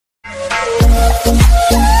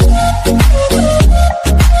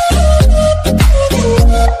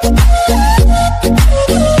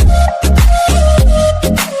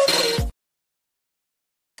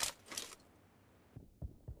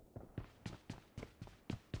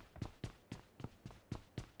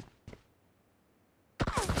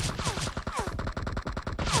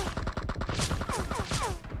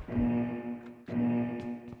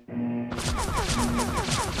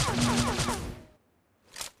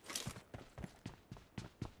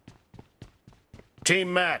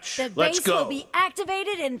Team match. The Let's base go. will be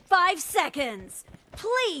activated in 5 seconds.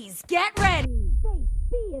 Please get ready. Base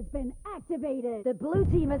B has been activated. The blue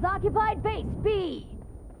team has occupied base B.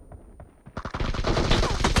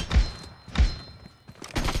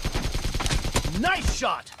 Nice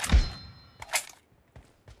shot.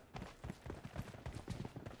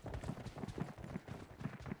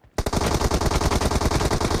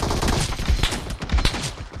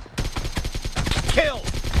 Kill.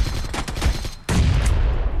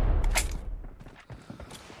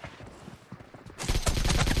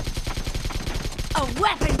 A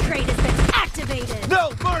weapon crate has been activated.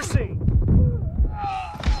 No mercy.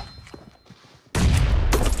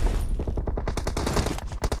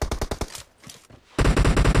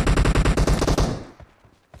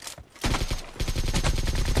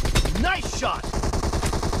 Nice shot.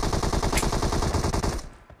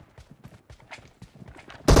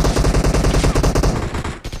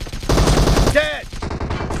 Dead.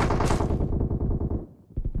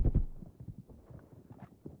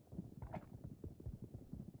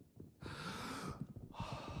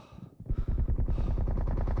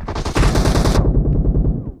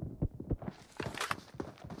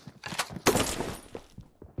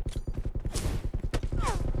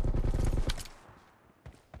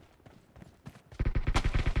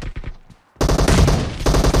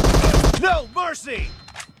 No mercy!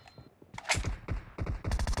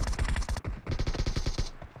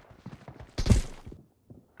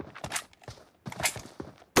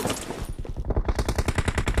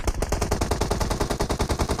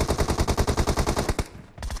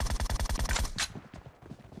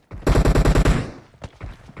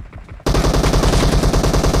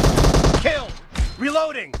 Kill!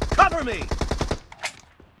 Reloading! Cover me!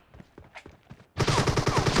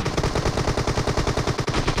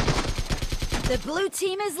 The blue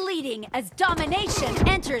team is leading as domination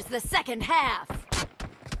enters the second half.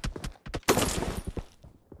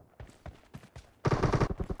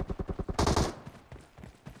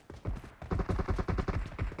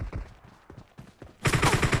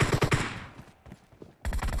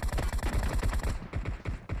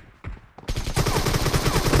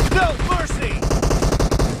 No mercy!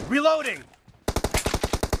 Reloading!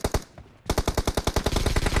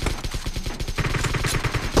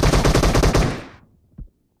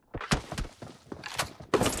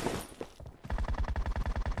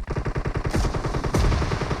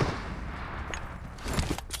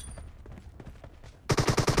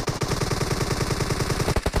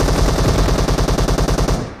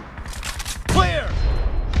 Clear!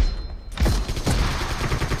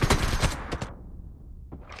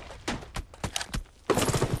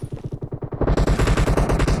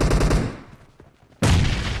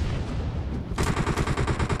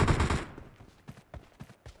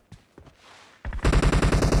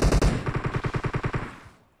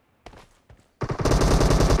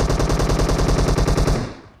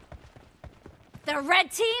 The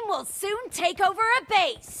red team will soon take over a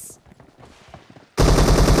base.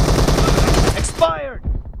 Expired!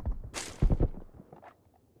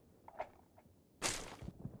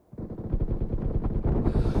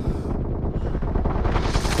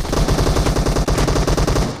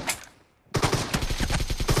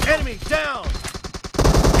 Enemy down!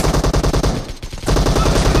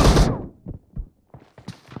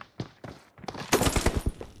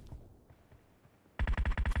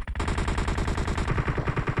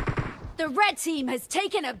 The red team has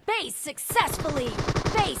taken a base successfully.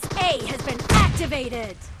 Base A has been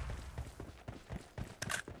activated.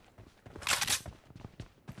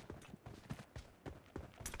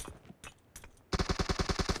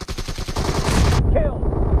 Kill!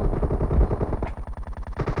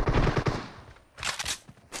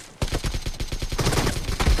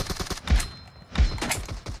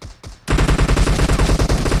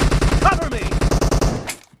 Cover me!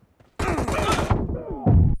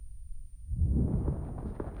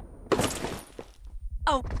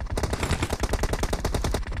 Oh,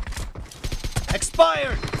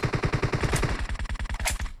 Expired!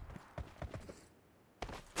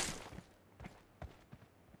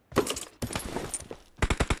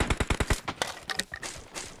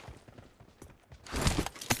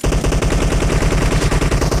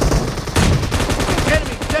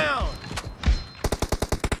 Enemy down!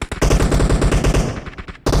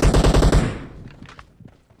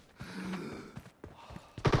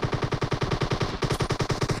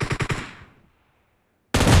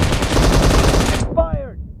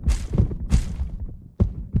 Expired!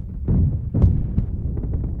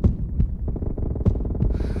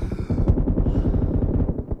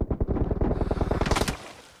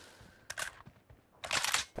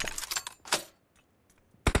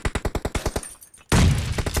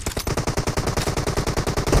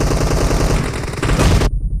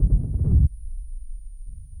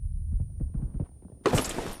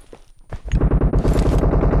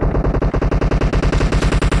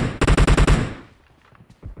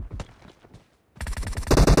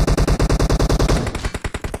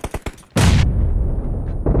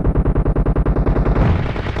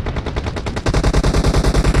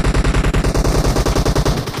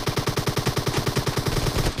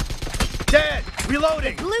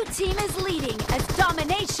 Reloading! Blue team is leading as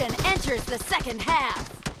domination enters the second half.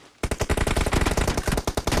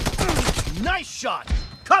 Nice shot!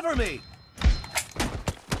 Cover me!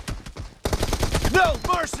 No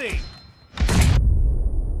mercy!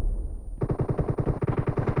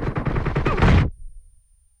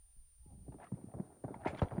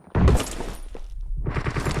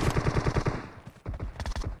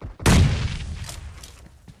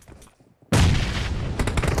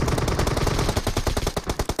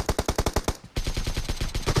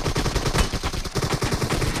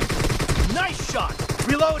 Nice shot!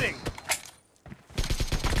 Reloading!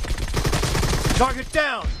 Target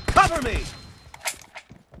down! Cover me!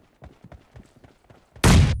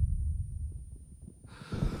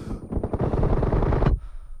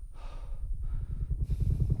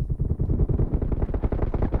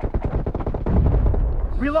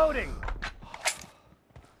 Reloading!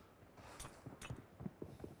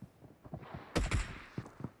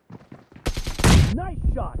 Nice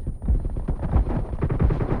shot!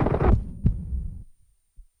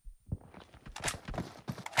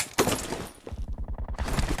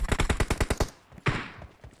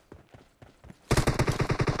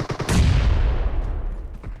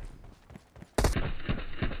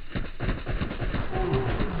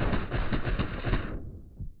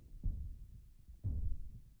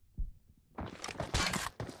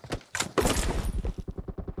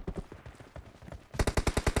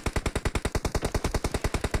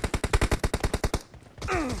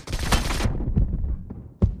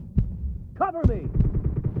 Cover me!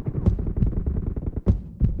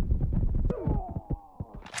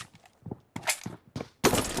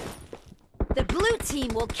 The blue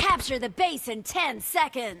team will capture the base in 10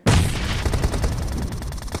 seconds.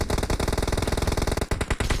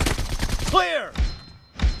 Clear!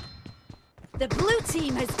 The blue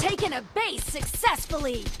team has taken a base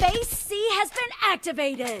successfully. Base C has been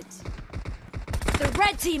activated. The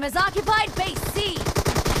red team has occupied base C.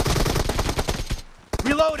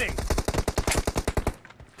 Reloading!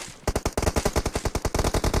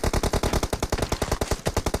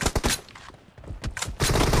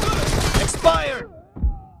 Expired!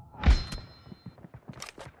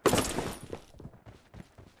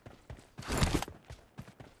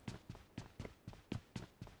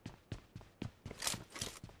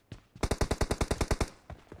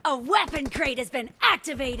 A weapon crate has been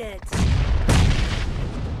activated.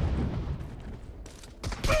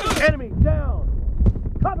 Enemy down!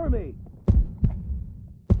 Cover me!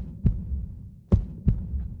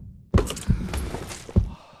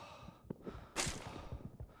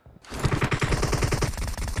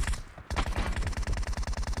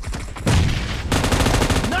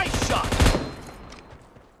 Nice shot!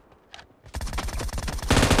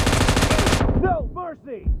 No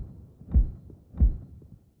mercy!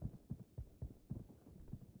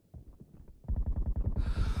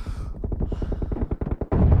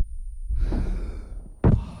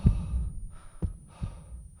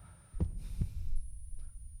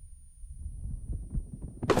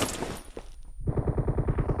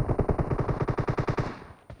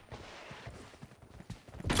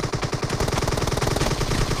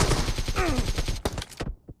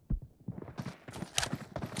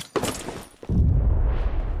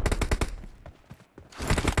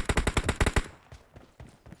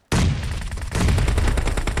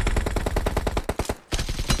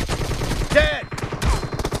 Dead!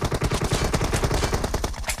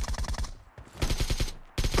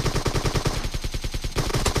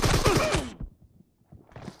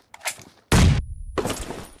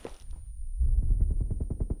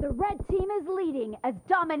 The red team is leading as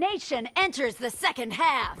domination enters the second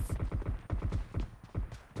half.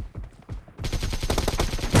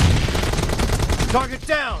 Target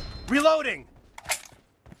down! Reloading!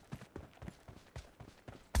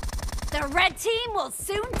 The red team will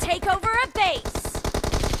soon take over a base.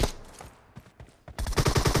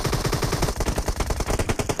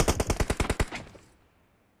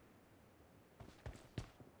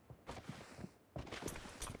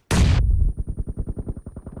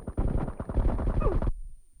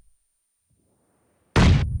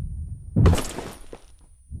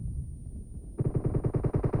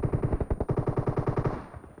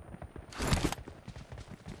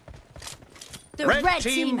 The red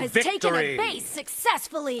team has taken a victory. base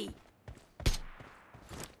successfully.